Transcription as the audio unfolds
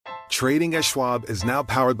Trading at Schwab is now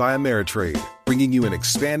powered by Ameritrade, bringing you an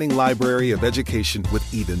expanding library of education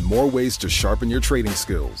with even more ways to sharpen your trading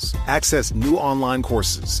skills. Access new online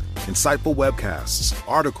courses, insightful webcasts,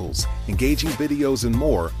 articles, engaging videos, and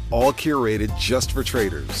more, all curated just for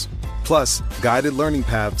traders. Plus, guided learning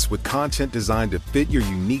paths with content designed to fit your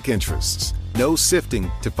unique interests. No sifting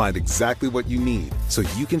to find exactly what you need, so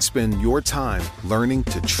you can spend your time learning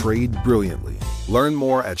to trade brilliantly. Learn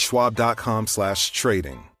more at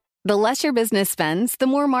schwab.com/trading. The less your business spends, the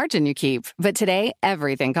more margin you keep. But today,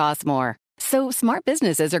 everything costs more. So smart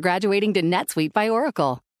businesses are graduating to NetSuite by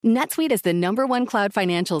Oracle. NetSuite is the #1 cloud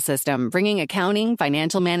financial system, bringing accounting,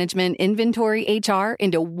 financial management, inventory, HR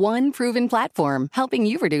into one proven platform, helping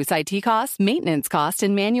you reduce IT costs, maintenance costs,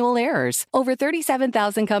 and manual errors. Over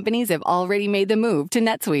 37,000 companies have already made the move to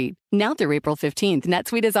NetSuite. Now through April 15th,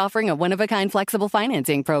 NetSuite is offering a one-of-a-kind flexible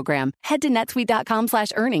financing program. Head to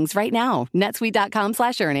netsuite.com/earnings right now.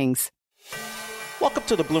 netsuite.com/earnings. Welcome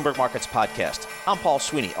to the Bloomberg Markets Podcast. I'm Paul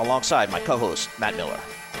Sweeney, alongside my co-host, Matt Miller.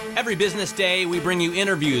 Every business day, we bring you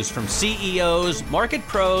interviews from CEOs, market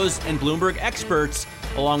pros, and Bloomberg experts,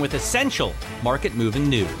 along with essential market-moving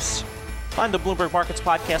news. Find the Bloomberg Markets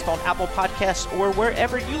Podcast on Apple Podcasts or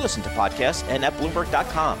wherever you listen to podcasts and at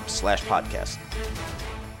Bloomberg.com/podcast.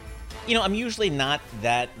 You know, I'm usually not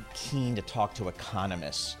that keen to talk to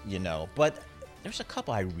economists, but there's a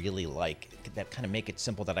couple I really like that kind of make it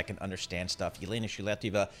simple that I can understand stuff. Yelena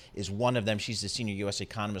Shuletieva is one of them. She's the senior U.S.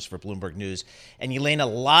 economist for Bloomberg News. And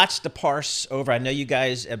Yelena, lots to parse over. I know you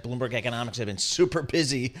guys at Bloomberg Economics have been super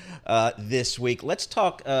busy this week. Let's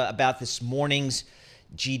talk about this morning's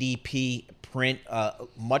GDP print,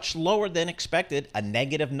 much lower than expected, a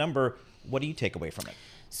negative number. What do you take away from it?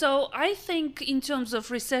 So I think in terms of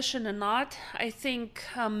recession or not, I think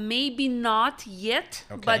maybe not yet,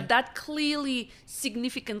 but that clearly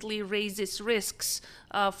significantly raises risks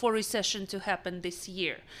for recession to happen this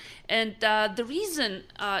year. And the reason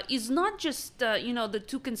is not just, the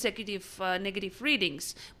two consecutive negative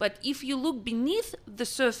readings, but if you look beneath the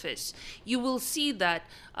surface, you will see that,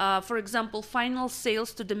 for example, final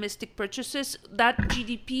sales to domestic purchases, that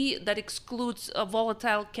GDP that excludes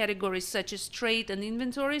volatile categories such as trade and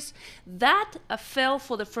inventories, that fell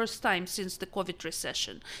for the first time since the COVID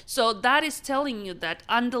recession. So that is telling you that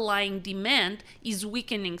underlying demand is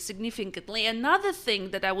weakening significantly. Another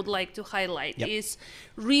thing that I would like to highlight is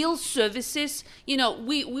real services.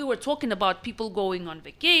 We were talking about people going on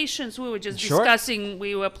vacations. We were just discussing,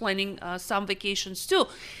 we were planning some vacations too.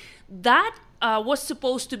 That was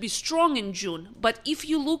supposed to be strong in June. But if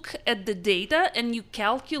you look at the data and you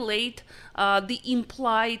calculate the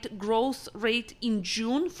implied growth rate in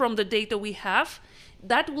June from the data we have,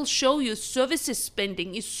 that will show you services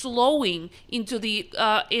spending is slowing into the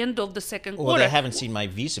end of the second quarter. Well, I haven't seen my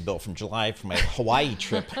Visa bill from July for my Hawaii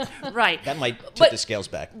trip. Right. That might tip the scales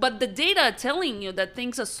back. But the data are telling you that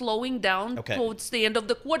things are slowing down towards the end of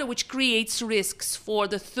the quarter, which creates risks for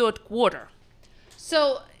the third quarter.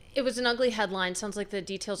 So it was an ugly headline. Sounds like the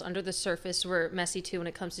details under the surface were messy too when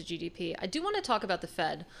it comes to GDP. I do want to talk about the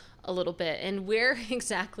Fed a little bit and where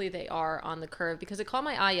exactly they are on the curve, because it caught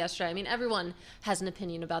my eye yesterday. I mean, everyone has an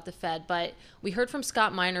opinion about the Fed, but we heard from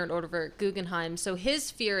Scott Minerd over at Guggenheim. So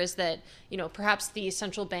his fear is that, perhaps the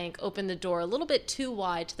central bank opened the door a little bit too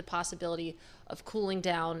wide to the possibility of cooling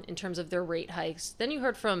down in terms of their rate hikes. Then you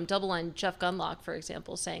heard from Double Line Jeff Gundlach, for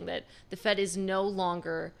example, saying that the Fed is no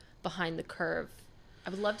longer behind the curve. I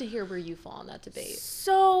would love to hear where you fall on that debate.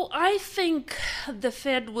 So I think the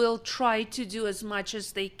Fed will try to do as much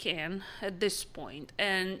as they can at this point.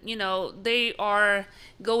 And, they are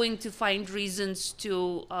going to find reasons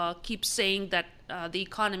to keep saying that the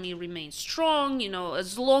economy remains strong,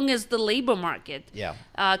 as long as the labor market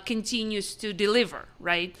continues to deliver,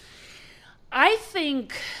 right? I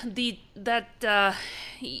think that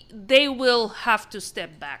they will have to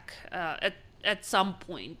step back at some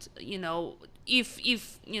point,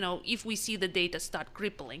 if we see the data start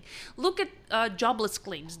crippling. Look at jobless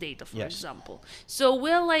claims data, for example. So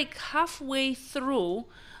we're like halfway through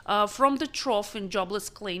from the trough in jobless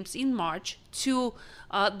claims in March to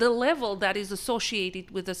the level that is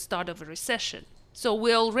associated with the start of a recession. So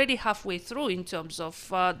we're already halfway through in terms of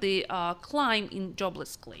the climb in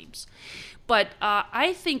jobless claims. But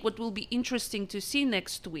I think what will be interesting to see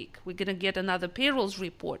next week, we're going to get another payrolls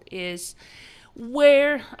report, is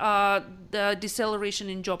where the deceleration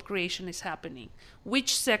in job creation is happening.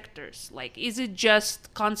 Which sectors? Like, is it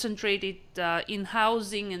just concentrated in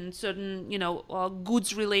housing and certain,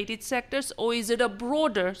 goods-related sectors, or is it a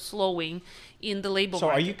broader slowing in the labor market?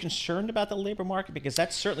 So are you concerned about the labor market? Because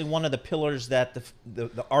that's certainly one of the pillars that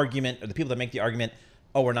the argument, or the people that make the argument,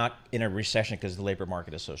 Oh, we're not in a recession because the labor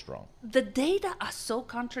market is so strong. The data are so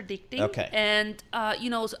contradicting. Okay. And,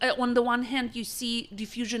 on the one hand, you see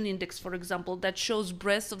diffusion index, for example, that shows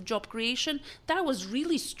breadth of job creation. That was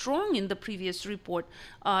really strong in the previous report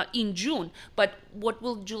in June. But what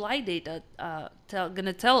will July data going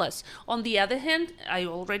to tell us? On the other hand, I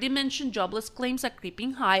already mentioned jobless claims are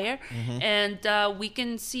creeping higher, and we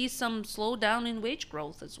can see some slowdown in wage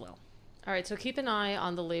growth as well. All right, so keep an eye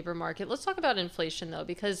on the labor market. Let's talk about inflation, though,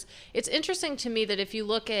 because it's interesting to me that if you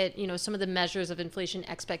look at, some of the measures of inflation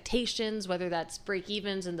expectations, whether that's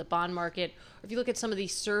break-evens in the bond market, or if you look at some of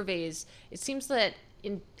these surveys, it seems that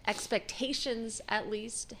in expectations, at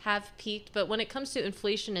least, have peaked. But when it comes to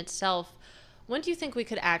inflation itself, when do you think we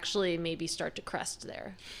could actually maybe start to crest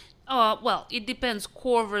there? Well, it depends,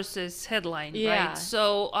 core versus headline, right?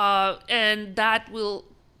 So, and that will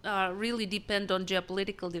really depend on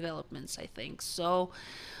geopolitical developments, I think. So,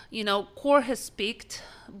 core has peaked,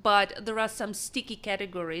 but there are some sticky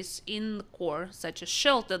categories in the core, such as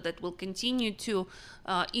shelter, that will continue to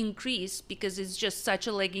increase because it's just such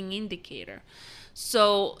a lagging indicator.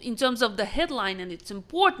 So in terms of the headline, and it's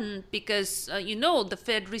important because, the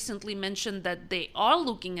Fed recently mentioned that they are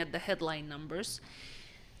looking at the headline numbers,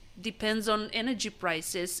 depends on energy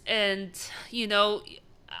prices, and,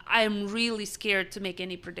 I'm really scared to make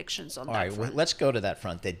any predictions on that front. All right, let's go to that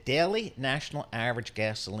front. The daily national average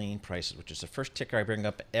gasoline prices, which is the first ticker I bring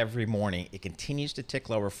up every morning, it continues to tick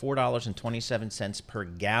lower, $4.27 per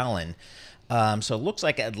gallon. So it looks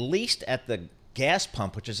like at least at the gas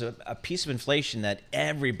pump, which is a piece of inflation that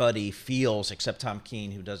everybody feels, except Tom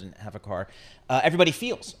Keene, who doesn't have a car, everybody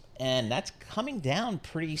feels. And that's coming down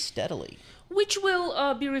pretty steadily. Which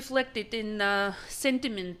will be reflected in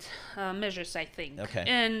sentiment measures, I think. Okay.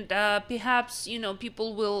 And perhaps,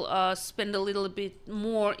 people will spend a little bit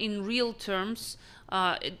more in real terms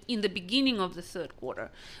in the beginning of the third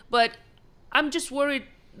quarter. But I'm just worried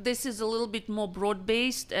this is a little bit more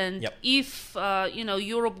broad-based. And if,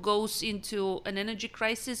 Europe goes into an energy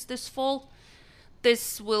crisis this fall,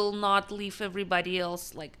 this will not leave everybody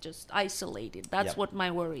else just isolated. That's what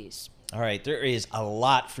my worry is. All right, there is a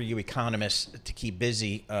lot for you economists to keep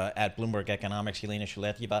busy at Bloomberg Economics. Yelena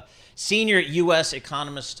Shaletyeva, senior U.S.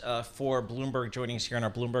 economist for Bloomberg, joining us here in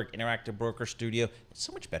our Bloomberg Interactive Broker studio. It's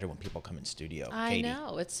so much better when people come in studio. Katie. I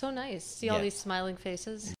know. It's so nice. See all these smiling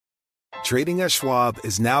faces. Trading at Schwab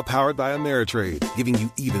is now powered by Ameritrade, giving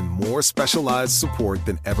you even more specialized support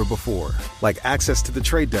than ever before. Like access to the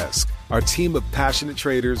trade desk, our team of passionate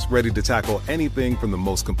traders ready to tackle anything from the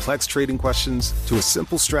most complex trading questions to a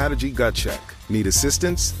simple strategy gut check. Need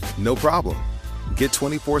assistance? No problem. Get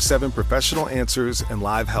 24/7 professional answers and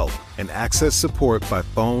live help, and access support by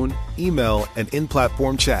phone, email, and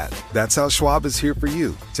in-platform chat. That's how Schwab is here for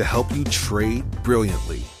you, to help you trade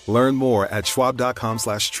brilliantly. Learn more at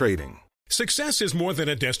schwab.com/trading. Success is more than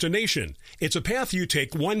a destination. It's a path you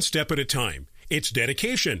take one step at a time. It's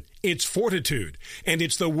dedication, it's fortitude, and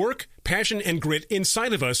it's the work, passion, and grit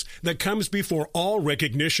inside of us that comes before all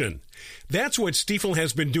recognition. That's what Stifel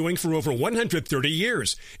has been doing for over 130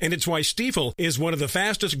 years, and it's why Stifel is one of the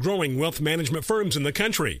fastest growing wealth management firms in the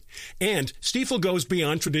country. And Stifel goes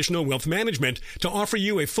beyond traditional wealth management to offer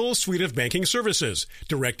you a full suite of banking services,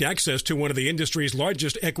 direct access to one of the industry's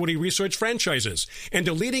largest equity research franchises, and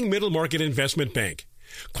a leading middle market investment bank.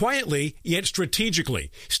 Quietly, yet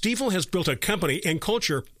strategically, Stifel has built a company and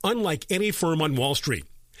culture unlike any firm on Wall Street.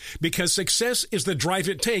 Because success is the drive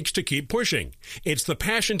it takes to keep pushing. It's the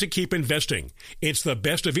passion to keep investing. It's the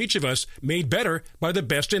best of each of us made better by the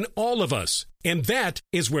best in all of us. And that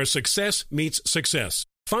is where success meets success.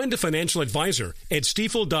 Find a financial advisor at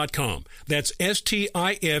Stifel.com. That's Stifel.com.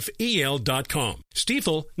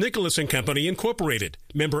 Stifel, Nicholas & Company, Incorporated.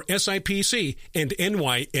 Member SIPC and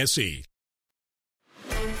NYSE.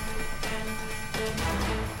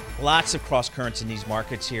 Lots of cross currents in these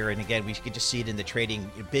markets here. And again, we could just see it in the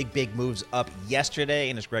trading. Big moves up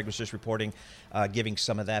yesterday. And as Greg was just reporting, giving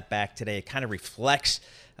some of that back today. It kind of reflects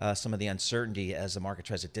some of the uncertainty as the market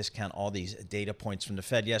tries to discount all these data points from the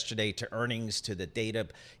Fed yesterday to earnings to the data,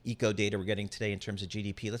 eco data we're getting today in terms of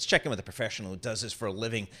GDP. Let's check in with a professional who does this for a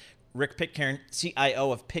living. Rick Pitcairn,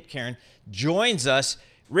 CIO of Pitcairn, joins us.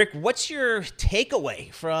 Rick, what's your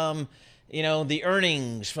takeaway from the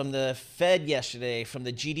earnings from the Fed yesterday, from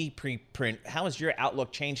the GDP print? How has your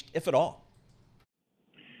outlook changed, if at all?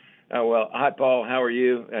 Well, hi, Paul. How are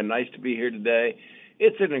you? And nice to be here today.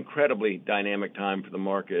 It's an incredibly dynamic time for the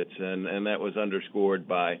markets, and that was underscored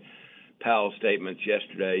by Powell's statements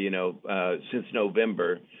yesterday. Since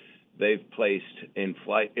November, they've placed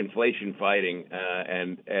inflation fighting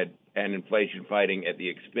and at and inflation fighting at the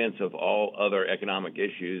expense of all other economic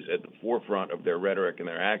issues at the forefront of their rhetoric and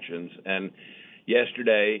their actions. And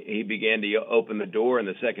yesterday, he began to open the door in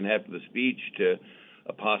the second half of the speech to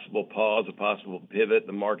a possible pause, a possible pivot.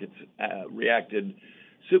 The markets reacted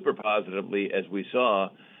super positively, as we saw.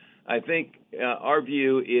 I think our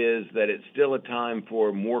view is that it's still a time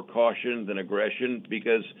for more caution than aggression,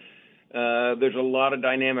 because there's a lot of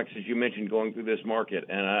dynamics, as you mentioned, going through this market.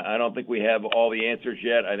 And I don't think we have all the answers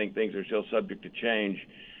yet. I think things are still subject to change.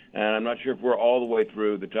 And I'm not sure if we're all the way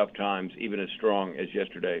through the tough times, even as strong as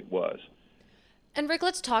yesterday was. And Rick,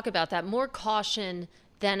 let's talk about that. More caution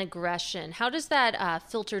than aggression. How does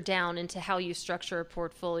that filter down into how you structure a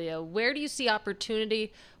portfolio? Where do you see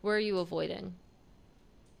opportunity? Where are you avoiding?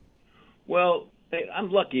 Well,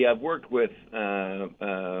 I'm lucky. I've worked with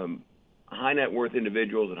high net worth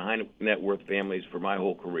individuals and high net worth families for my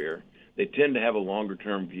whole career. They tend to have a longer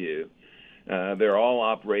term view. They're all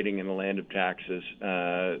operating in the land of taxes,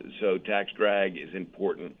 so tax drag is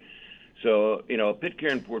important. So, a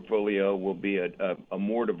Pitcairn portfolio will be a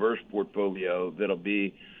more diverse portfolio that'll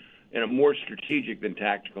be more strategic than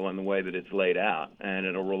tactical in the way that it's laid out. And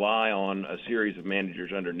it'll rely on a series of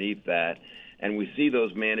managers underneath that. And we see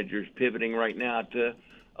those managers pivoting right now to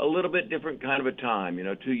a little bit different kind of a time.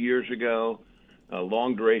 2 years ago,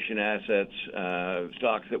 long duration assets,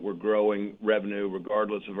 stocks that were growing revenue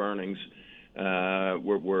regardless of earnings,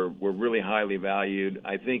 were really highly valued.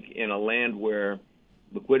 I think in a land where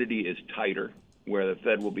liquidity is tighter, where the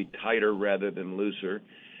Fed will be tighter rather than looser,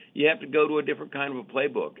 you have to go to a different kind of a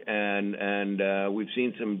playbook. And we've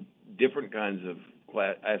seen some different kinds of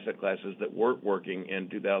asset classes that weren't working in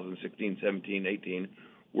 2016, 17, 18,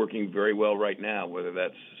 working very well right now, whether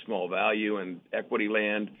that's small value and equity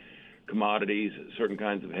land, commodities, certain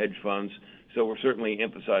kinds of hedge funds. So we're certainly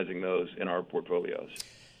emphasizing those in our portfolios.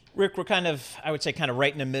 Rick, we're I would say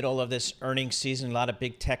right in the middle of this earnings season. A lot of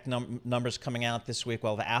big tech numbers coming out this week.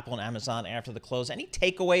 Well, the Apple and Amazon after the close. Any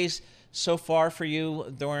takeaways so far for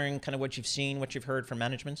you during what you've seen, what you've heard from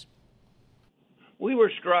managements? We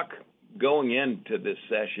were struck going into this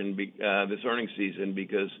session, this earnings season,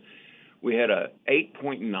 because we had a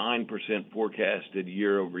 8.9% forecasted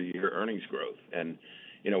year-over-year earnings growth. And,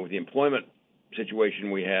 with the employment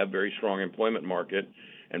situation we have, very strong employment market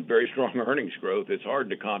and very strong earnings growth, it's hard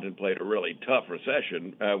to contemplate a really tough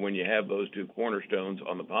recession when you have those two cornerstones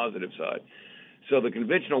on the positive side. So the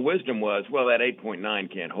conventional wisdom was, well, that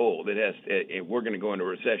 8.9 can't hold. We're going to go into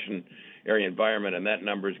a recessionary environment, and that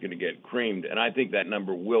number is going to get creamed. And I think that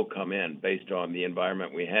number will come in based on the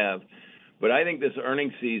environment we have. But I think this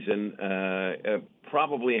earnings season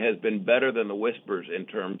probably has been better than the whispers in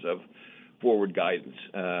terms of forward guidance.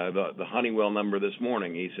 The Honeywell number this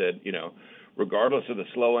morning, he said, regardless of the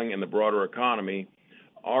slowing in the broader economy,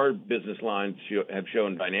 our business lines have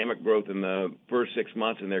shown dynamic growth in the first 6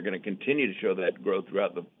 months, and they're going to continue to show that growth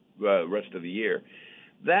throughout the rest of the year.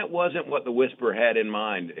 That wasn't what the whisper had in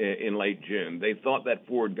mind in late June. They thought that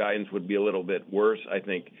forward guidance would be a little bit worse. I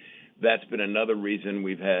think that's been another reason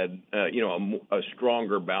we've had a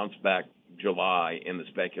stronger bounce back July in the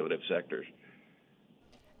speculative sectors.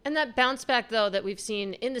 And that bounce back, though, that we've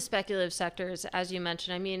seen in the speculative sectors, as you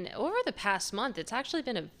mentioned, over the past month, it's actually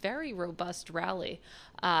been a very robust rally.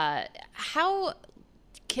 What's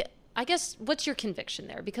your conviction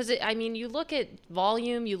there? Because, you look at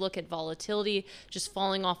volume, you look at volatility, just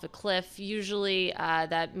falling off a cliff. Usually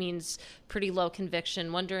that means pretty low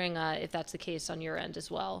conviction. Wondering if that's the case on your end as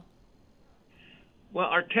well. Well,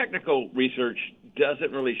 our technical research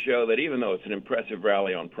doesn't really show that, even though it's an impressive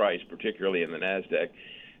rally on price, particularly in the NASDAQ,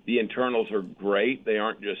 the internals are great. They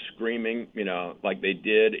aren't just screaming, like they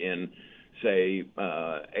did in, say,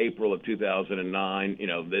 April of 2009.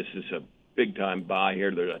 This is a big-time buy here.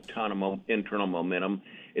 There's a ton of internal momentum.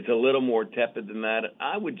 It's a little more tepid than that.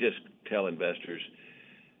 I would just tell investors,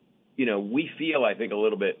 we feel, I think, a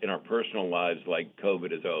little bit in our personal lives like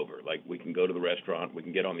COVID is over. Like we can go to the restaurant, we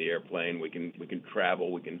can get on the airplane, we can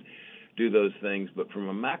travel, we can do those things. But from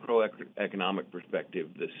a macroeconomic perspective,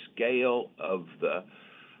 the scale of the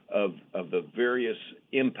various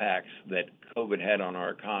impacts that COVID had on our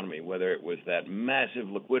economy, whether it was that massive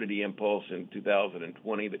liquidity impulse in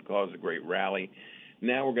 2020 that caused a great rally,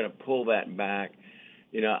 now we're going to pull that back.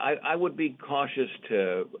 I would be cautious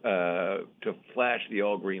to flash the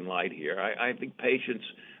all green light here. I think patience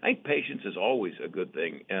is always a good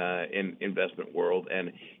thing in investment world,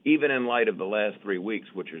 and even in light of the last 3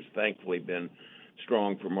 weeks, which has thankfully been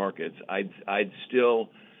strong for markets, I'd still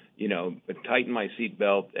tighten my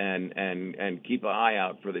seatbelt and keep an eye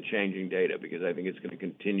out for the changing data, because I think it's going to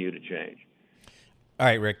continue to change. All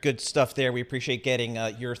right, Rick, good stuff there. We appreciate getting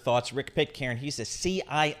your thoughts. Rick Pitcairn, he's the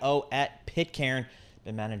CIO at Pitcairn.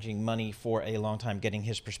 Been managing money for a long time, getting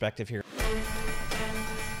his perspective here.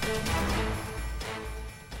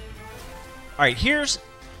 All right, here's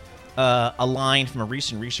a line from a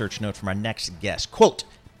recent research note from our next guest. Quote,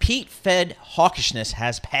 peak Fed hawkishness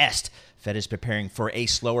has passed. Fed is preparing for a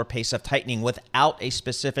slower pace of tightening without a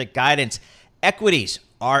specific guidance. Equities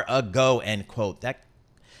are a go, end quote. That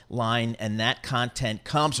line and that content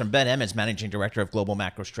comes from Ben Emmons, Managing Director of Global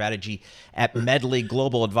Macro Strategy at Medley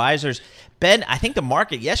Global Advisors. Ben, I think the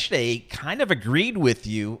market yesterday kind of agreed with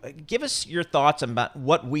you. Give us your thoughts about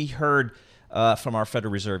what we heard from our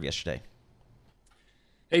Federal Reserve yesterday.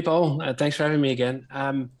 Hey, Paul. Thanks for having me again.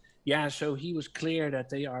 So he was clear that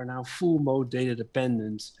they are now full mode data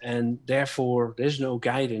dependent, and therefore there's no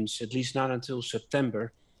guidance, at least not until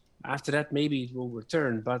September. After that, maybe it will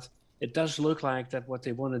return, but it does look like that what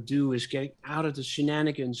they want to do is get out of the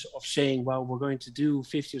shenanigans of saying, well, we're going to do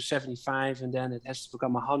 50 or 75, and then it has to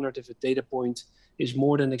become 100 if a data point is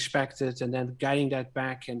more than expected, and then guiding that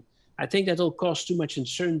back. And I think that'll cause too much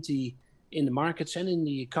uncertainty in the markets and in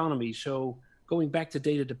the economy. So going back to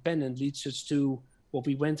data dependent leads us to what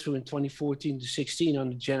we went through in 2014 to 16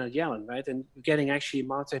 under Janet Yellen, right? And we're getting actually a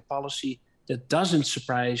monetary policy that doesn't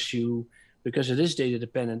surprise you because it is data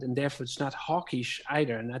dependent, and therefore it's not hawkish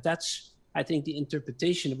either. And that's, I think, the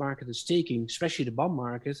interpretation the market is taking, especially the bond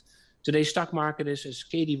market. Today's stock market is, as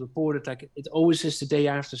Katie reported, like it always is the day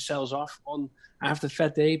after sells off on after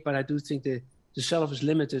Fed Day, but I do think the sell-off is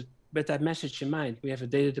limited with that message in mind. We have a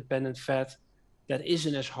data dependent Fed that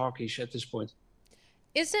isn't as hawkish at this point.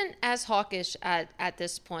 Isn't as hawkish at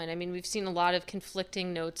this point. I mean, we've seen a lot of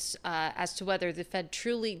conflicting notes as to whether the Fed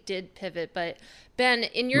truly did pivot. But Ben,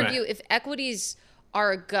 in your view, if equities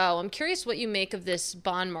are a go, I'm curious what you make of this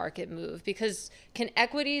bond market move, because can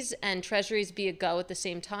equities and treasuries be a go at the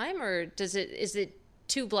same time, or is it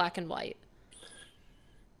too black and white?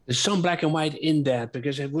 There's some black and white in that,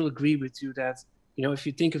 because I will agree with you that, you know, if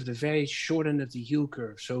you think of the very short end of the yield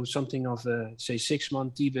curve, so something of, say,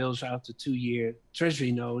 6-month T-bills out to 2-year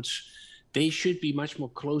Treasury notes, they should be much more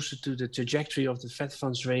closer to the trajectory of the Fed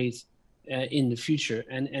funds rate in the future.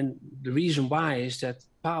 And the reason why is that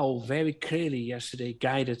Powell very clearly yesterday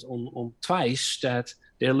guided on twice that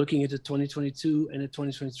they're looking at the 2022 and the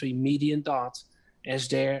 2023 median dot as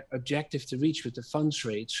their objective to reach with the funds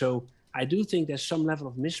rate. So I do think there's some level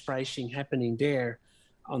of mispricing happening there.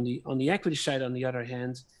 On the equity side, on the other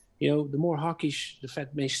hand, you know, the more hawkish the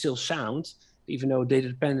Fed may still sound, even though data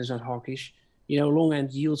dependent is not hawkish, you know, long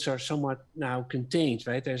end yields are somewhat now contained,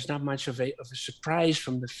 right? There's not much of a surprise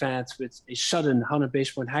from the Fed with a sudden 100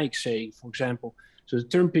 basis point hike, say, for example. So the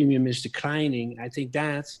term premium is declining. I think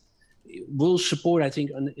that will support, I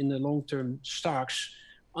think, in the long-term stocks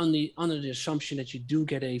under the assumption that you do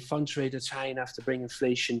get a funds rate that's high enough to bring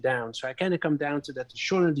inflation down. So I kind of come down to that the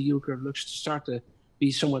shorter of the yield curve looks to start to be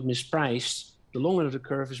somewhat mispriced. The longer of the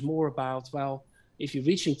curve is more about, well, if you're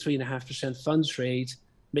reaching 3.5% funds rate,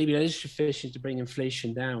 maybe that is sufficient to bring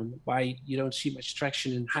inflation down. Why you don't see much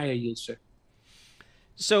traction in higher yields there.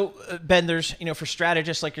 So, Ben, there's, you know, for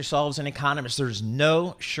strategists like yourselves and economists, there's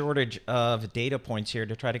no shortage of data points here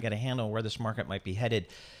to try to get a handle on where this market might be headed.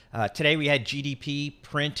 Today we had GDP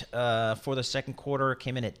print for the second quarter,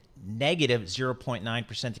 came in at negative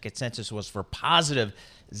 0.9%. The consensus was for positive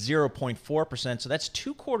 0.4%. So that's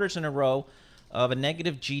 2 quarters in a row of a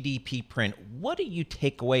negative GDP print. What do you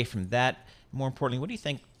take away from that? More importantly, what do you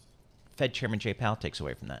think Fed Chairman Jay Powell takes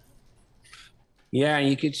away from that? Yeah, and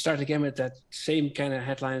you could start again with that same kind of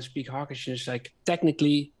headlines, peak hawkishness, like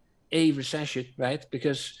technically a recession, right?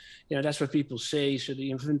 Because, you know, that's what people say. So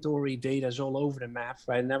the inventory data is all over the map,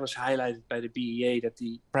 right? And that was highlighted by the BEA, that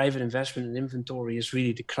the private investment in inventory is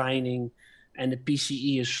really declining and the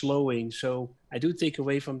PCE is slowing. So I do take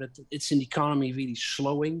away from that it's an economy really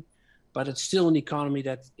slowing, but it's still an economy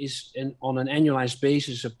that is on an annualized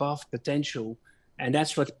basis above potential. And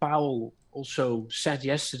that's what Powell also said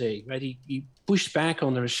yesterday, right? He pushed back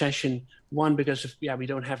on the recession, one, because of, we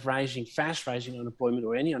don't have fast rising unemployment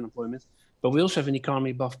or any unemployment, but we also have an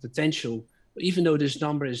economy above potential. Even though this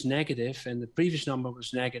number is negative and the previous number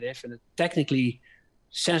was negative, and it technically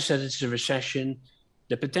says that it's a recession,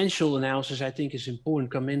 the potential analysis, I think, is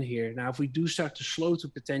important come in here. Now, if we do start to slow to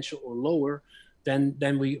potential or lower, then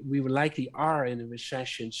we likely are in a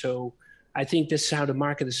recession. So I think that's how the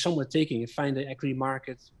market is somewhat taking. I find the equity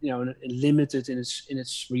market, you know, limited in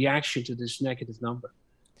its reaction to this negative number.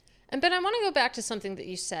 And Ben, I want to go back to something that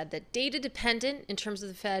you said, that data dependent in terms of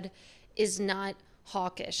the Fed is not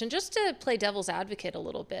hawkish. And just to play devil's advocate a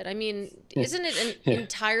little bit, I mean, isn't it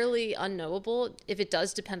entirely unknowable if it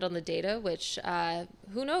does depend on the data, which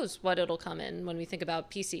who knows what it'll come in when we think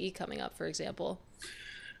about PCE coming up, for example?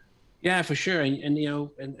 Yeah, for sure.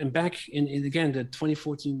 And back in again, the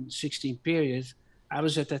 2014-16 period, I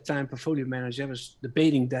was at that time portfolio manager. I was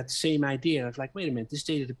debating that same idea of like, wait a minute, this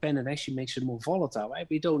data dependent actually makes it more volatile, right?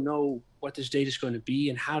 We don't know what this data is going to be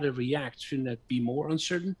and how to react. Shouldn't that be more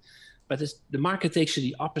uncertain? But the market takes it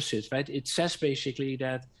the opposite, right? It says basically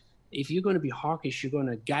that if you're going to be hawkish, you're going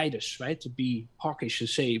to guide us, right? To be hawkish and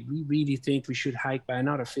say, we really think we should hike by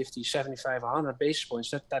another 50, 75, 100 basis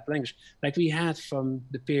points, that language, like we had from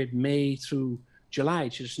the period May through July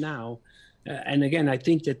just now. And again, I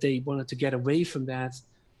think that they wanted to get away from that.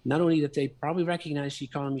 Not only that they probably recognize the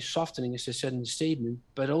economy softening, as they said in the statement,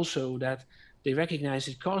 but also that they recognize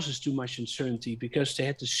it causes too much uncertainty because they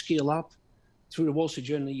had to scale up through the Wall Street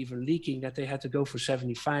Journal, even leaking that they had to go for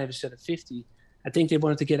 75 instead of 50. I think they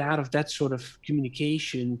wanted to get out of that sort of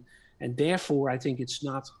communication. And therefore, I think it's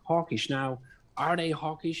not hawkish. Now, are they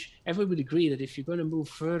hawkish? Everyone would agree that if you're going to move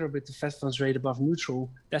further with the Fed funds rate above neutral,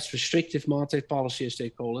 that's restrictive monetary policy, as they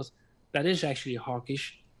call it. That is actually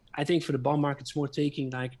hawkish. I think for the bond market, it's more taking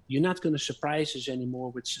like, you're not going to surprise us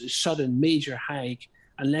anymore with a sudden major hike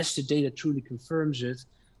unless the data truly confirms it.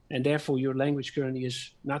 And therefore, your language currently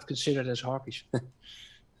is not considered as hawkish.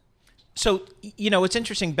 So, it's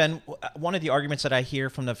interesting, Ben. One of the arguments that I hear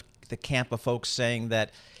from the camp of folks saying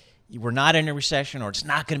that we're not in a recession or it's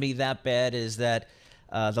not going to be that bad is that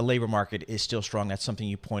the labor market is still strong. That's something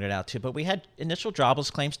you pointed out too. But we had initial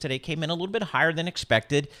jobless claims today came in a little bit higher than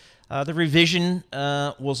expected. The revision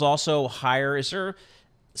was also higher. Is there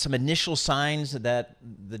some initial signs that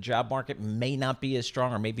the job market may not be as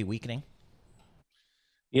strong or maybe weakening?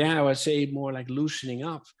 Yeah, I would say more like loosening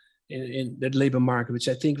up in that labor market, which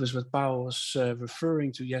I think was what Powell was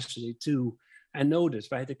referring to yesterday too. I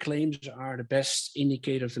noticed, right, the claims are the best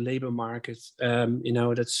indicator of the labor market.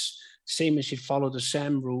 That's same as you follow the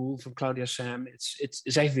SAM rule from Claudia Sam. It's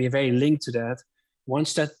actually very linked to that.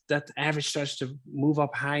 Once that average starts to move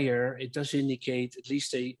up higher, it does indicate at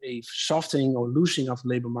least a softening or loosening of the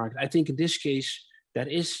labor market. I think in this case, that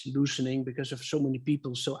is loosening because of so many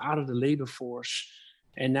people still out of the labor force.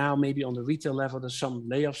 And now maybe on the retail level, there's some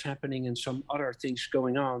layoffs happening and some other things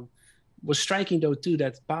going on. Was striking though too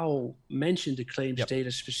that Powell mentioned the claims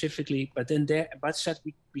data specifically, but then said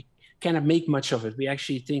we cannot make much of it. We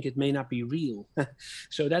actually think it may not be real.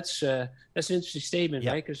 So that's an interesting statement,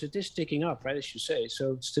 right? Because it is ticking up, right, as you say.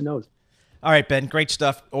 So it's to note. All right, Ben, great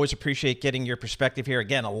stuff. Always appreciate getting your perspective here.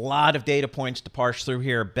 Again, a lot of data points to parse through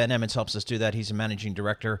here. Ben Emmons helps us do that. He's a managing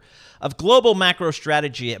director of global macro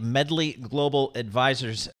strategy at Medley Global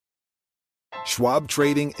Advisors. Schwab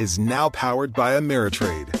Trading is now powered by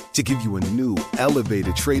Ameritrade to give you a new,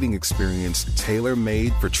 elevated trading experience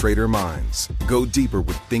tailor-made for trader minds. Go deeper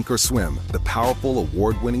with Thinkorswim, the powerful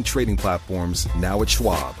award-winning trading platforms now at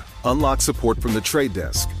Schwab. Unlock support from the trade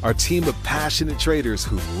desk, our team of passionate traders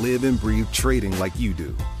who live and breathe trading like you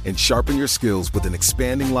do. And sharpen your skills with an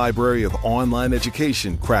expanding library of online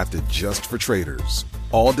education crafted just for traders.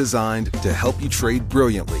 All designed to help you trade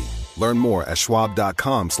brilliantly. Learn more at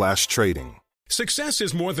schwab.com/trading. Success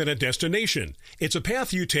is more than a destination. It's a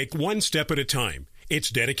path you take one step at a time. It's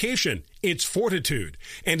dedication, it's fortitude,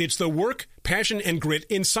 and it's the work, passion, and grit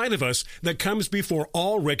inside of us that comes before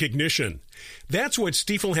all recognition. That's what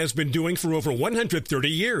Stifel has been doing for over 130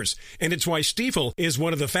 years, and it's why Stifel is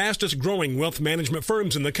one of the fastest growing wealth management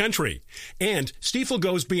firms in the country. And Stifel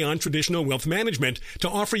goes beyond traditional wealth management to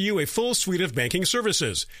offer you a full suite of banking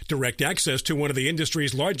services, direct access to one of the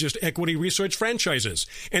industry's largest equity research franchises,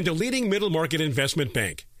 and a leading middle market investment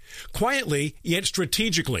bank. Quietly, yet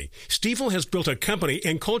strategically, Stifel has built a company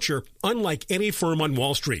and culture unlike any firm on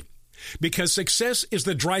Wall Street. Because success is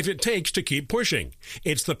the drive it takes to keep pushing.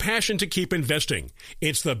 It's the passion to keep investing.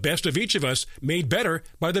 It's the best of each of us made better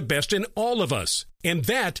by the best in all of us. And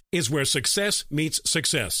that is where success meets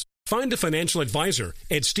success. Find a financial advisor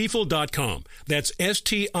at Stifel.com. That's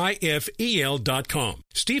STIFEL.com.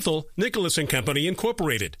 Stifel, Nicholas & Company,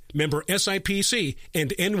 Incorporated. Member SIPC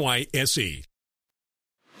and NYSE.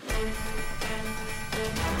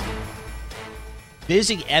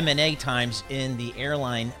 Busy M&A times in the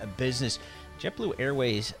airline business. JetBlue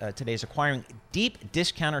Airways today is acquiring deep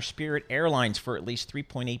discounter Spirit Airlines for at least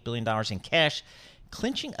 $3.8 billion in cash,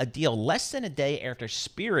 clinching a deal less than a day after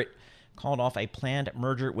Spirit called off a planned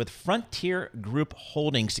merger with Frontier Group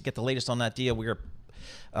Holdings. To get the latest on that deal, we are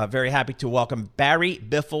very happy to welcome Barry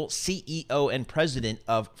Biffle, CEO and President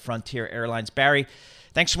of Frontier Airlines. Barry,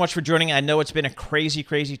 thanks so much for joining. I know it's been a crazy,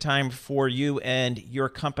 crazy time for you and your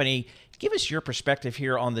company. Give us your perspective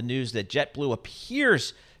here on the news that JetBlue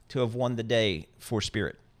appears to have won the day for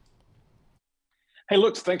Spirit. Hey,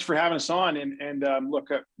 look, thanks for having us on. Look,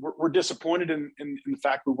 we're disappointed in the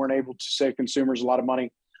fact we weren't able to save consumers a lot of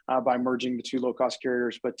money by merging the two low-cost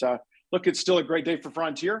carriers. But look, it's still a great day for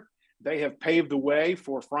Frontier. They have paved the way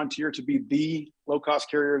for Frontier to be the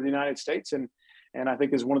low-cost carrier of the United States. And I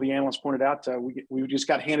think, as one of the analysts pointed out, we just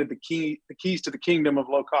got handed the keys to the kingdom of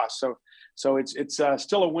low cost. So it's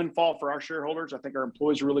still a windfall for our shareholders. I think our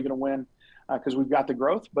employees are really going to win because we've got the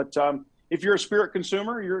growth. But if you're a Spirit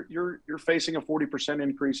consumer, you're facing a 40%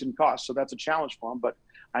 increase in cost. So that's a challenge for them. But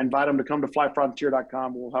I invite them to come to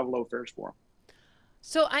flyfrontier.com. We'll have low fares for them.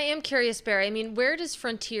 So I am curious, Barry. I mean, where does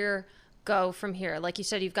Frontier go from here? Like you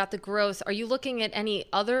said, you've got the growth. Are you looking at any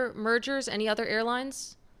other mergers, any other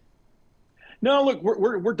airlines? No, look,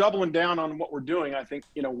 we're doubling down on what we're doing. I think,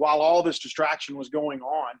 while all this distraction was going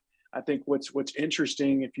on, I think what's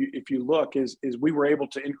interesting, if you look, is we were able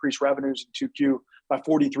to increase revenues in 2Q by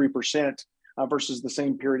 43% versus the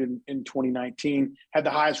same period in 2019. Had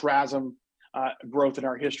the highest RASM growth in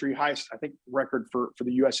our history, highest, I think, record for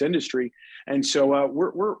the U.S. industry. And so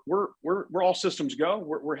we're all systems go.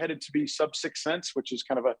 We're headed to be sub 6 cents, which is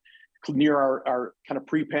kind of near our kind of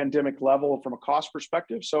pre-pandemic level from a cost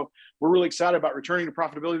perspective. So we're really excited about returning to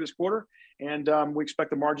profitability this quarter, and we expect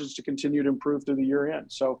the margins to continue to improve through the year end.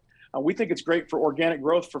 So we think it's great for organic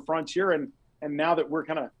growth for Frontier, and now that we're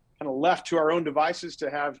kind of left to our own devices to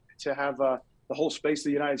have the whole space of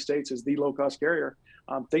the United States as the low-cost carrier,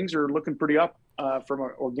 things are looking pretty up from an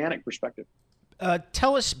organic perspective.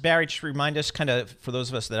 Tell us, Barry, just remind us, kind of for those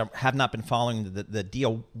of us that have not been following the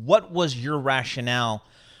deal, what was your rationale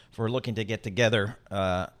for looking to get together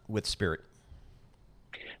with Spirit?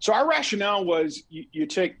 So our rationale was you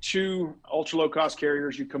take two ultra low cost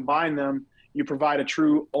carriers, you combine them, you provide a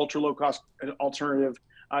true ultra low cost alternative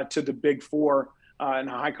to the big four and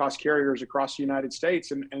high cost carriers across the United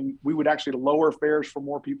States. And we would actually lower fares for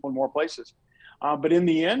more people in more places. But in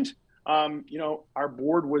the end, our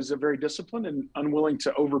board was very disciplined and unwilling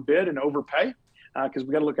to overbid and overpay because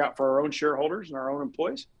we got to look out for our own shareholders and our own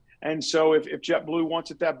employees. And so if JetBlue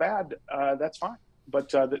wants it that bad, that's fine.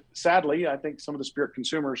 But sadly, I think some of the Spirit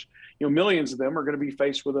consumers, millions of them are going to be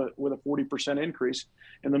faced with a 40% increase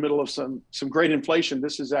in the middle of some great inflation.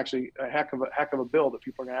 This is actually a heck of a bill that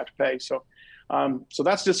people are going to have to pay. So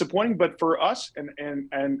that's disappointing. But for us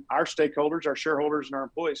and our stakeholders, our shareholders and our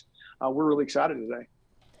employees, we're really excited today.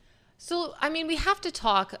 So, I mean, we have to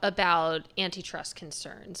talk about antitrust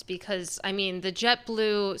concerns because, I mean, the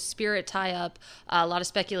JetBlue Spirit tie-up, a lot of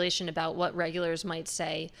speculation about what regulators might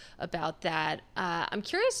say about that. I'm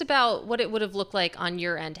curious about what it would have looked like on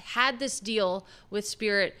your end. Had this deal with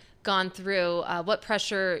Spirit gone through, what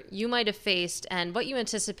pressure you might have faced and what you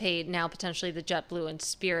anticipate now potentially the JetBlue and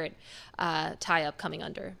Spirit tie-up coming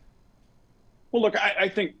under? Well, look, I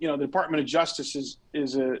think, the Department of Justice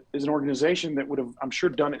is an organization that would have, I'm sure,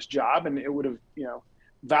 done its job, and it would have,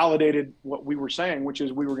 validated what we were saying, which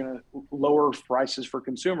is we were going to lower prices for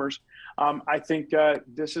consumers. I think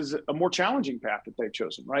this is a more challenging path that they've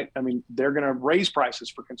chosen, right? I mean, they're going to raise prices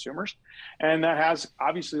for consumers, and that has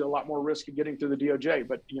obviously a lot more risk of getting through the DOJ.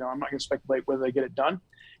 But, I'm not going to speculate whether they get it done.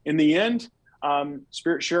 In the end,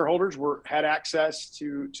 Spirit shareholders had access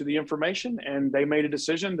to the information, and they made a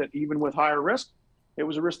decision that even with higher risk, it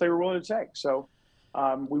was a risk they were willing to take. So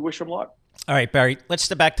we wish them luck. All right, Barry, let's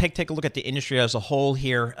step back, take a look at the industry as a whole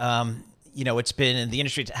here. It's been, the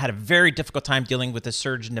industry had a very difficult time dealing with the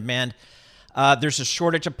surge in demand. There's a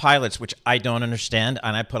shortage of pilots, which I don't understand,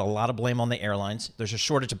 and I put a lot of blame on the airlines. There's a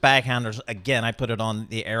shortage of bag handlers. Again, I put it on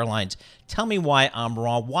the airlines. Tell me why I'm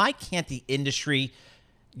wrong. Why can't the industry...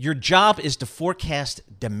 Your job is to forecast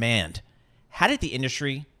demand. How did the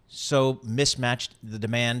industry so mismatch the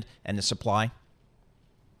demand and the supply?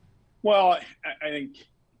 Well, I think,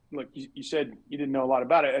 look, you said you didn't know a lot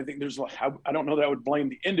about it. I think I don't know that I would blame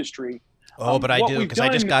the industry. Oh, but I do, because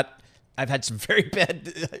I've had some very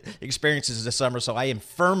bad experiences this summer, so I am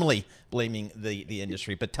firmly blaming the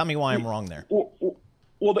industry. But tell me why I'm wrong there.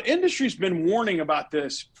 Well, the industry's been warning about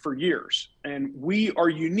this for years, and we are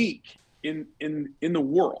unique in the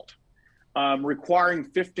world, requiring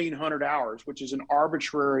 1,500 hours, which is an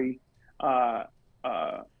arbitrary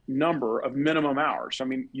number of minimum hours. I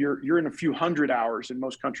mean, you're in a few hundred hours in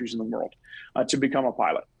most countries in the world to become a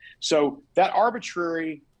pilot. So that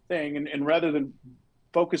arbitrary thing, and rather than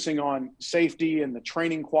focusing on safety and the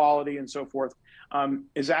training quality and so forth,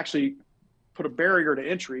 is actually put a barrier to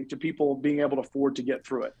entry to people being able to afford to get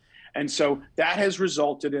through it. And so that has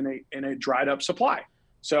resulted in a dried up supply.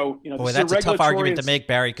 So, boy, that's a tough argument to make,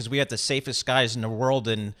 Barry, because we have the safest skies in the world,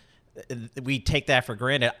 and we take that for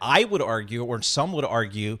granted. I would argue, or some would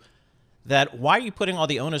argue, that why are you putting all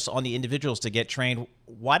the onus on the individuals to get trained?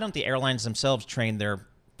 Why don't the airlines themselves train their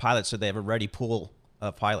pilots so they have a ready pool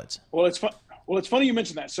of pilots? Well, it's fun. Well, it's funny you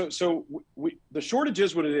mentioned that. So the shortage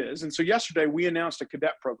is what it is. And so yesterday we announced a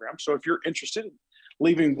cadet program. So if you're interested in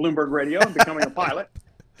leaving Bloomberg Radio and becoming a pilot,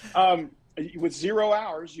 with 0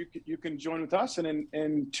 hours, you can join with us. And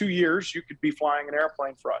in 2 years, you could be flying an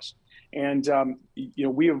airplane for us. And,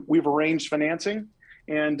 we've arranged financing,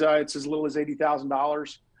 and it's as little as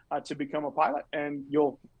 $80,000 to become a pilot. And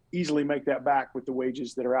you'll easily make that back with the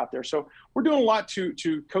wages that are out there. So we're doing a lot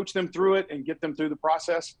to coach them through it and get them through the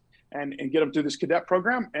process and get them through this cadet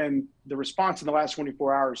program. And the response in the last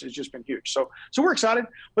 24 hours has just been huge. So we're excited.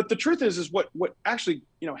 But the truth is what actually,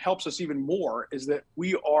 helps us even more is that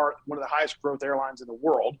we are one of the highest growth airlines in the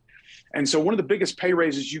world. And so one of the biggest pay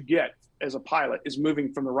raises you get as a pilot is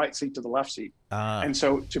moving from the right seat to the left seat. And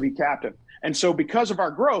so to be captain. And so because of our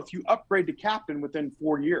growth, you upgrade to captain within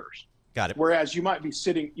 4 years. Got it. Whereas you might be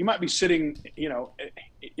sitting, it's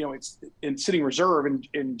in sitting reserve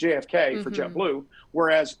in JFK for JetBlue.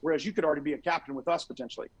 Whereas you could already be a captain with us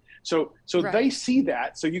potentially. So right. They see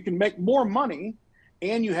that. So you can make more money,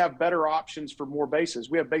 and you have better options for more bases.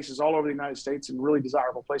 We have bases all over the United States in really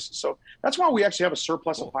desirable places. So that's why we actually have a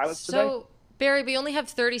surplus of pilots today. So Barry, we only have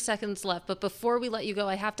 30 seconds left, but before we let you go,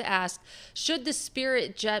 I have to ask, should the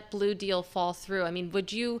Spirit JetBlue deal fall through? I mean,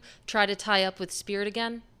 would you try to tie up with Spirit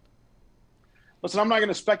again? Listen, I'm not going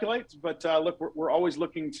to speculate, but look, we're always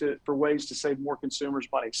looking for ways to save more consumers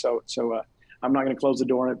money. So I'm not going to close the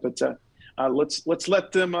door on it, but let's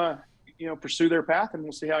let them pursue their path, and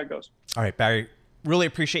we'll see how it goes. All right, Barry. Really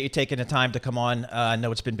appreciate you taking the time to come on. I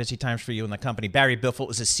know it's been busy times for you and the company. Barry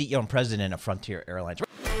Biffle is the CEO and president of Frontier Airlines.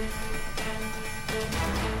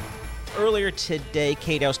 Earlier today,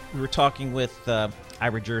 Kate, we were talking with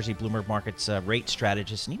Ira Jersey, Bloomberg Markets rate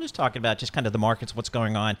strategist, and he was talking about just kind of the markets, what's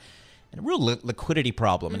going on, and a real liquidity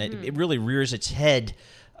problem. And it really rears its head,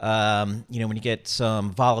 when you get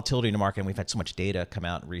some volatility in the market, and we've had so much data come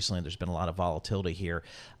out recently, there's been a lot of volatility here.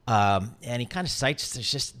 And he kind of cites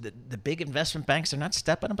there's just the big investment banks, they're not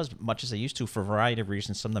stepping up as much as they used to for a variety of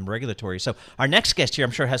reasons, some of them regulatory. So our next guest here,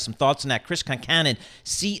 I'm sure, has some thoughts on that. Chris Concannon,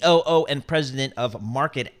 COO and president of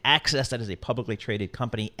Market Access. That is a publicly traded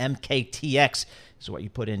company. MKTX is what you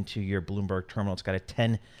put into your Bloomberg terminal. It's got a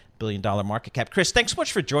 $10 billion market cap. Chris, thanks so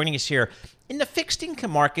much for joining us here. In the fixed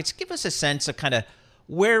income markets, give us a sense of kind of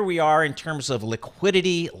where we are in terms of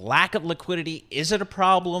liquidity, lack of liquidity. Is it a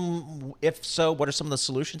problem? If so, what are some of the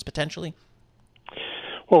solutions potentially?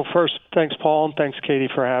 Well, first, thanks, Paul, and thanks, Katie,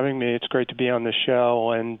 for having me. It's great to be on the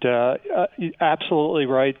show. And absolutely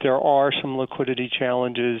right, there are some liquidity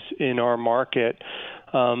challenges in our market.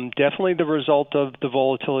 Definitely the result of the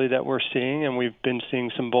volatility that we're seeing, and we've been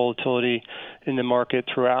seeing some volatility in the market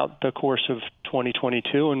throughout the course of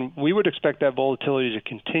 2022. And we would expect that volatility to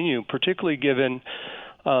continue, particularly given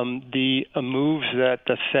the moves that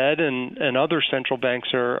the Fed and other central banks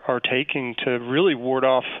are taking to really ward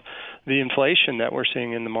off the inflation that we're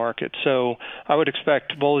seeing in the market. So I would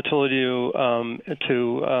expect volatility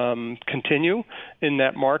to continue in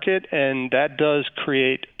that market, and that does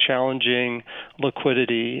create challenging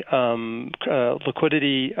liquidity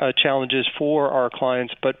challenges for our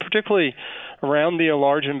clients, but particularly around the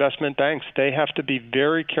large investment banks. They have to be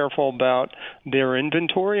very careful about their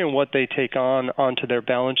inventory and what they take onto their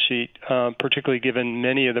balance sheet, particularly given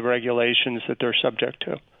many of the regulations that they're subject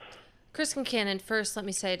to. Chris Concannon, first, let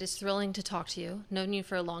me say it is thrilling to talk to you. Known you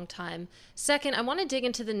for a long time. Second, I want to dig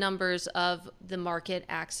into the numbers of the Market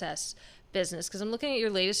Access business, because I'm looking at your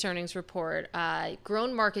latest earnings report,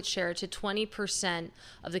 grown market share to 20%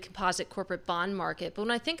 of the composite corporate bond market. But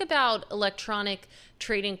when I think about electronic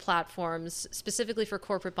trading platforms, specifically for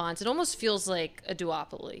corporate bonds, it almost feels like a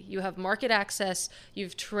duopoly. You have Market Access, you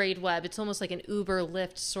have TradeWeb. It's almost like an Uber,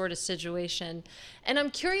 Lyft sort of situation. And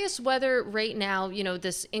I'm curious whether right now,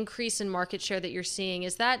 this increase in market share that you're seeing,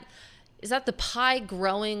 is that the pie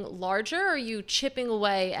growing larger, or are you chipping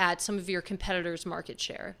away at some of your competitors' market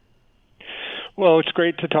share? Well, it's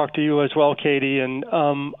great to talk to you as well, Katie. And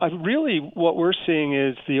really what we're seeing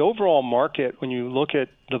is the overall market, when you look at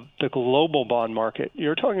the global bond market,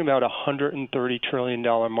 you're talking about a $130 trillion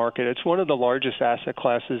market. It's one of the largest asset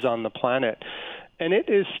classes on the planet. And it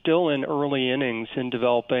is still in early innings in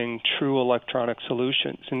developing true electronic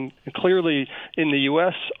solutions. And clearly in the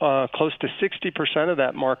U.S., close to 60% of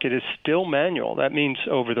that market is still manual. That means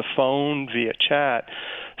over the phone, via chat.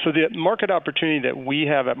 So the market opportunity that we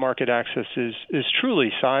have at Market Access is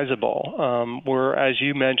truly sizable. We're, as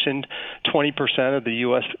you mentioned, 20% of the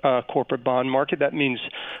U.S. Corporate bond market. That means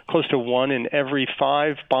close to 1 in every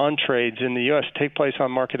 5 bond trades in the U.S. take place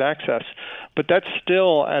on Market Access. But that's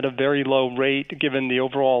still at a very low rate given the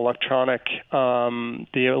overall electronic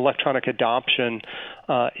adoption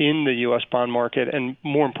in the U.S. bond market, and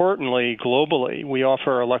more importantly, globally. We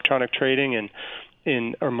offer electronic trading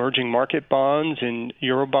in emerging market bonds, in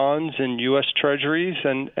Euro bonds, in U.S. Treasuries,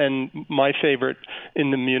 and my favorite,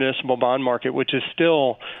 in the municipal bond market, which is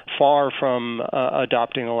still far from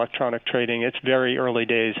adopting electronic trading. It's very early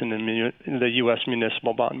days in the U.S.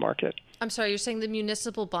 municipal bond market. I'm sorry, you're saying the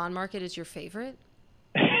municipal bond market is your favorite?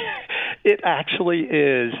 It actually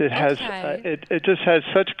is. It has. It just has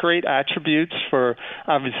such great attributes for,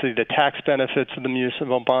 obviously, the tax benefits of the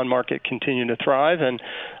municipal bond market continue to thrive. And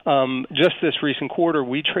just this recent quarter,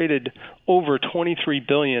 we traded over $23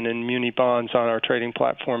 billion in muni bonds on our trading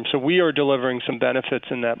platform. So we are delivering some benefits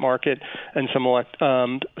in that market and some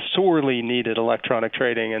sorely needed electronic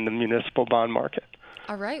trading in the municipal bond market.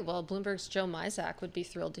 All right. Well, Bloomberg's Joe Mizak would be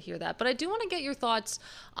thrilled to hear that. But I do want to get your thoughts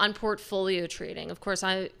on portfolio trading. Of course,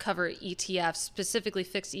 I cover ETFs, specifically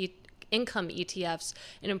fixed income ETFs,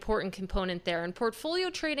 an important component there. And portfolio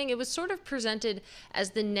trading, it was sort of presented as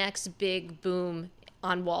the next big boom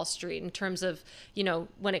on Wall Street in terms of,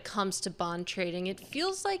 when it comes to bond trading. It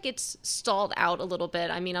feels like it's stalled out a little bit.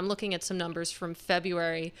 I mean, I'm looking at some numbers from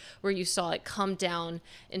February where you saw it come down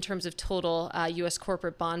in terms of total U.S.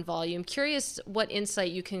 corporate bond volume. Curious what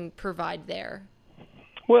insight you can provide there.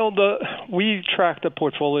 Well, we track the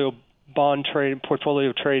portfolio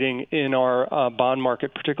trading in our bond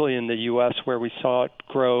market, particularly in the U.S., where we saw it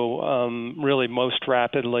grow really most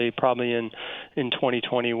rapidly, probably in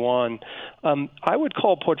 2021. I would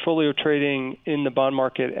call portfolio trading in the bond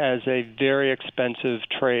market as a very expensive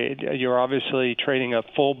trade. You're obviously trading a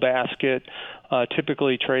full basket,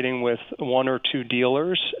 typically trading with 1 or 2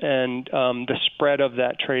 dealers, and the spread of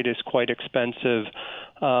that trade is quite expensive.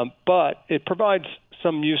 But it provides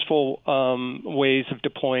some useful ways of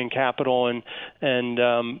deploying capital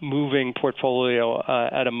and moving portfolio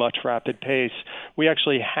at a much rapid pace. We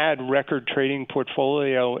actually had record trading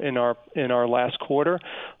portfolio in our last quarter,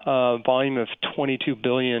 volume of $22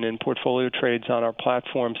 billion in portfolio trades on our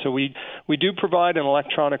platform. So we do provide an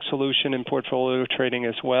electronic solution in portfolio trading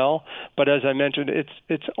as well. But as I mentioned,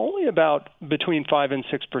 it's only about between 5 and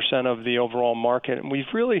 6% of the overall market, and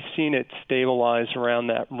we've really seen it stabilize around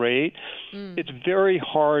that rate. It's very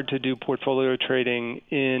hard to do portfolio trading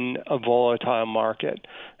in a volatile market,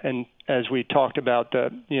 and as we talked about,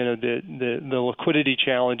 the liquidity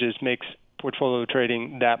challenges makes portfolio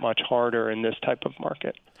trading that much harder in this type of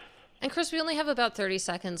market. And Chris, we only have about 30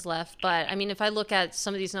 seconds left, but I mean, if I look at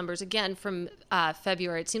some of these numbers again from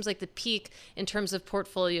February, it seems like the peak in terms of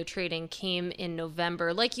portfolio trading came in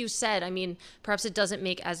November. Like you said, I mean, perhaps it doesn't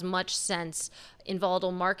make as much sense in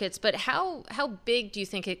volatile markets, but how big do you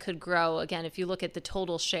think it could grow, again, if you look at the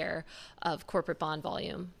total share of corporate bond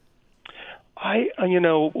volume?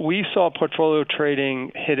 We saw portfolio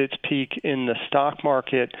trading hit its peak in the stock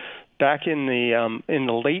market back in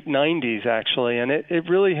the late 90s, actually, and it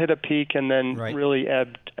really hit a peak and then really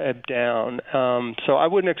ebbed down. So I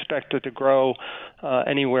wouldn't expect it to grow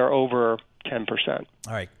anywhere over 10%.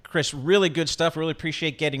 All right, Chris, really good stuff. Really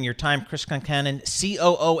appreciate getting your time. Chris Concannon,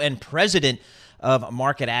 COO and President of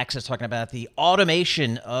Market Access, talking about the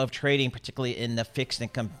automation of trading, particularly in the fixed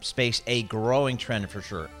income space, a growing trend for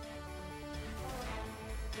sure.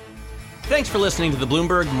 Thanks for listening to the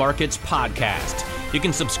Bloomberg Markets Podcast. You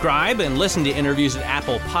can subscribe and listen to interviews at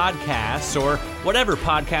Apple Podcasts or whatever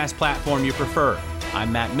podcast platform you prefer.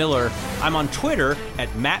 I'm Matt Miller. I'm on Twitter at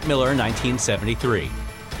MattMiller1973.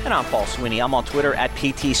 And I'm Paul Sweeney. I'm on Twitter at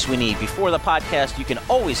PT Sweeney. Before the podcast, you can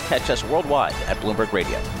always catch us worldwide at Bloomberg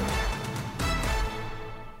Radio.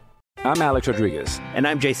 I'm Alex Rodriguez. And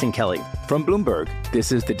I'm Jason Kelly. From Bloomberg,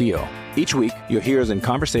 this is The Deal. Each week, you'll hear us in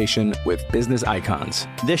conversation with business icons.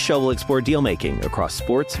 This show will explore deal-making across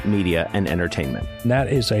sports, media, and entertainment.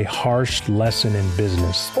 That is a harsh lesson in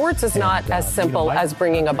business. Sports is not as simple as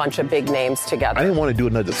bringing a bunch of big names together. I didn't want to do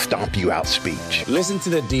another stomp you out speech. Listen to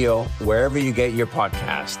The Deal wherever you get your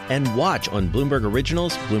podcast. And watch on Bloomberg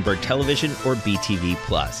Originals, Bloomberg Television, or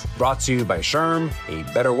BTV+. Brought to you by Sherm, a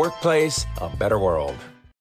better workplace, a better world.